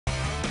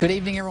Good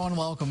evening, everyone.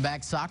 Welcome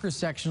back. Soccer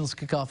sectionals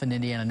kick off in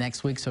Indiana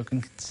next week, so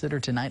consider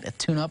tonight a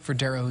tune-up for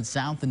Terre Haute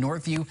South. The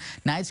Northview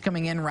Knights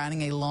coming in,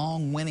 riding a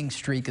long winning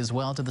streak as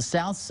well. To the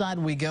south side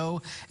we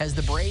go as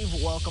the Brave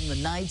welcome the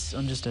Knights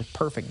on just a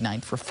perfect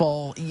night for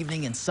fall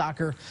evening in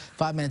soccer.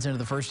 5 minutes into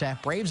the first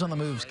half, Braves on the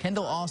moves.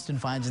 Kendall Austin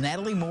finds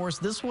Natalie Morris.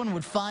 This one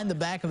would find the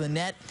back of the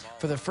net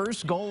for the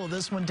first goal of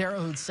this one. Terre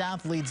Haute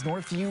South leads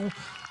Northview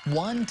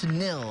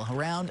 1-0.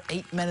 Around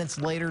 8 minutes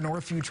later,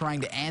 Northview trying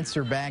to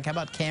answer back. How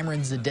about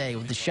Cameron Zade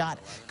with the shot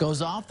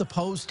goes off the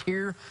post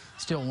here.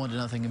 Still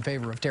 1-0 in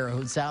favor of Terre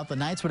Haute South. The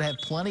Knights would have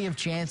plenty of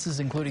chances,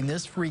 including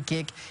this free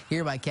kick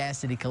here by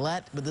Cassidy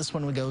Collette, but this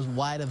one would go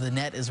wide of the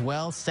net as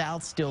well.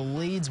 South still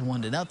leads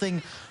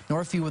 1-0.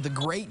 Northview with a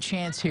great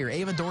chance here.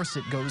 Ava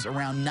Dorsett goes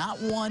around not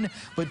one,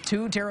 but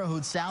two Terre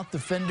Haute South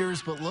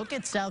defenders. But look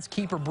at South's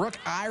keeper, Brooke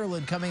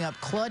Ireland, coming up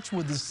clutch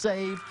with the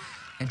save.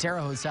 And Terre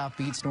Haute South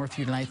beats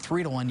Northview tonight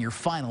 3-1, your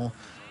final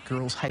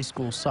girls high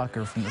school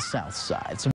soccer from the south side.